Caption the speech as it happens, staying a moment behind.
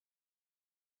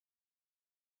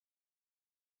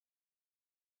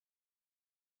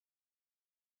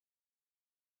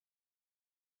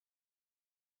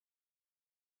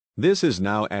This is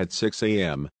now at 6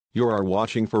 a.m. You are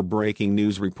watching for breaking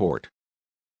news report.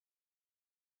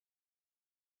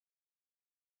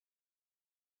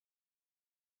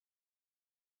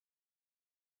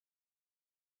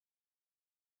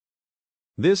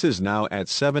 This is now at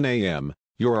 7 a.m.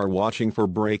 You are watching for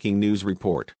breaking news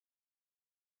report.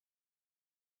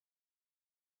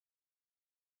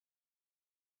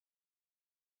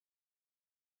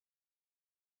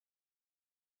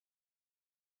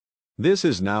 This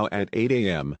is now at 8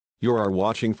 a.m. You are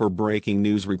watching for breaking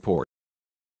news report.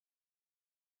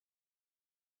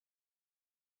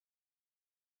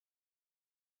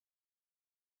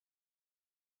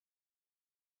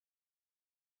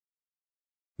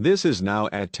 This is now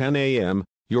at 10 a.m.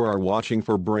 You are watching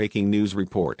for breaking news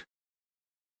report.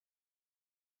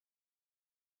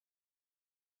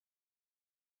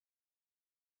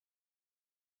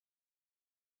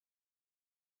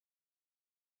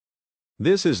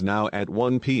 This is now at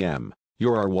 1 p.m.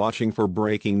 You are watching for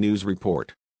breaking news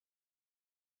report.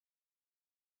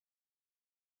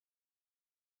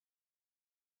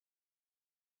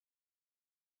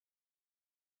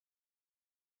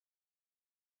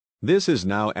 This is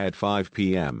now at 5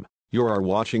 p.m. You are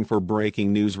watching for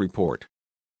breaking news report.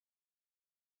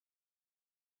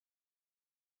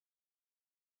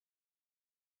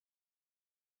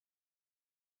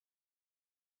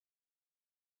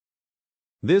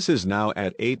 This is now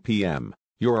at 8 p.m.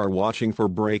 You are watching for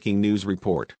breaking news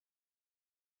report.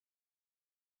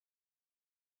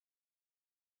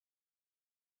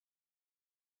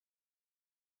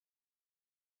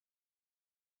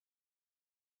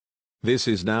 This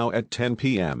is now at 10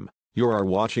 p.m. You are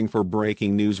watching for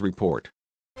breaking news report.